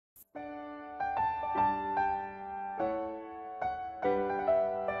Hi,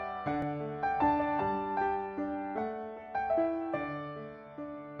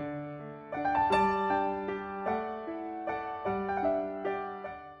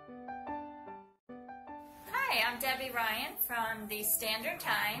 I'm Debbie Ryan from the Standard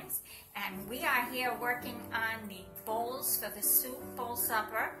Times, and we are here working on the bowls for the soup bowl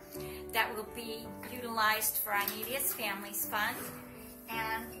supper that will be utilized for our Neediest Families Fund.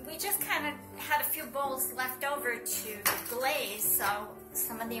 And we just kind of had a few bowls left over to glaze, so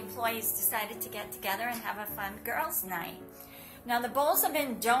some of the employees decided to get together and have a fun girls' night. Now, the bowls have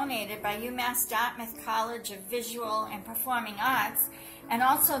been donated by UMass Dartmouth College of Visual and Performing Arts and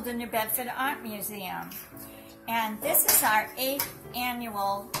also the New Bedford Art Museum. And this is our 8th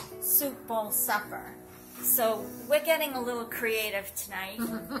annual soup bowl supper. So we're getting a little creative tonight,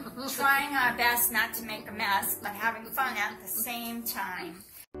 trying our best not to make a mess, but having fun at the same time.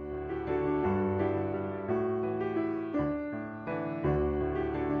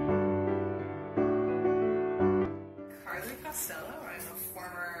 I'm a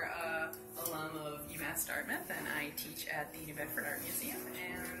former alum of UMass Dartmouth, and I teach at the New Bedford Art Museum,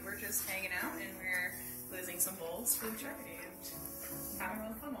 and we're just hanging out and we're glazing some bowls for the charity and having a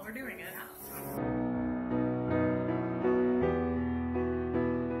lot of fun while we're doing it.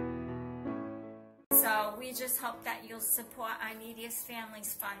 So we just hope that you'll support our Neediest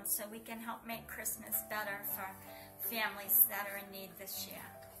Families Fund so we can help make Christmas better for families that are in need this year.